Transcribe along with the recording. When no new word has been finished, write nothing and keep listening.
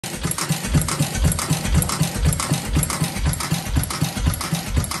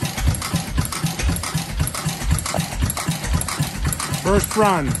First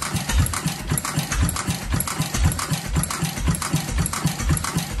run.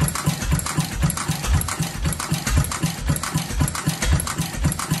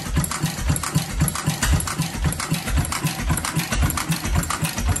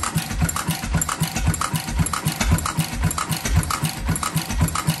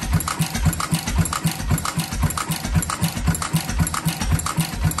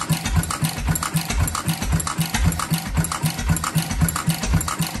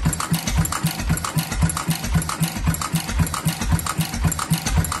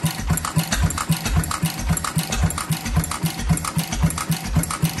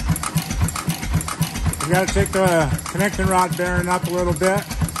 Got to take the connecting rod bearing up a little bit.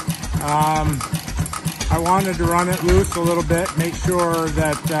 I wanted to run it loose a little bit, make sure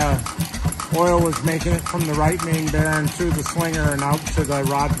that oil was making it from the right main bearing through the slinger and out to the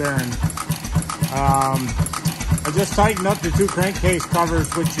rod bearing. I just tightened up the two crankcase covers,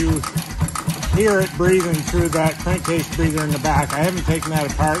 which you hear it breathing through that crankcase breather in the back. I haven't taken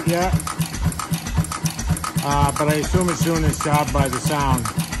that apart yet, but I assume it's doing its job by the sound.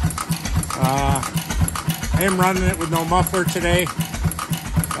 I am running it with no muffler today.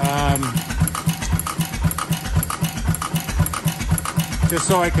 Just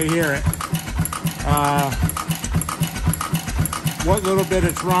so I could hear it. What little bit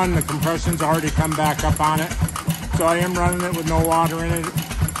it's run, the compression's already come back up on it. So I am running it with no water in it.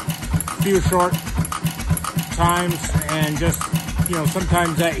 A few short times, and just, you know,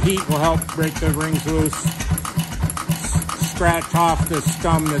 sometimes that heat will help break the rings loose, scratch off the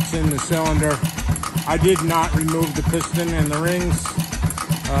scum that's in the cylinder. I did not remove the piston and the rings.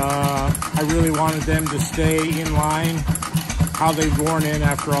 I really wanted them to stay in line how they've worn in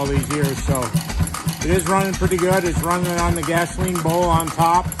after all these years. So it is running pretty good. It's running on the gasoline bowl on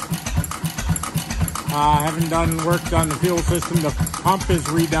top. I haven't done work on the fuel system. The pump is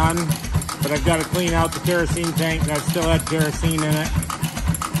redone, but I've got to clean out the kerosene tank. That still had kerosene in it,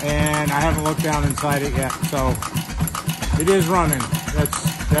 and I haven't looked down inside it yet. So it is running.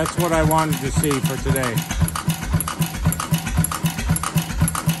 That's what I wanted to see for today.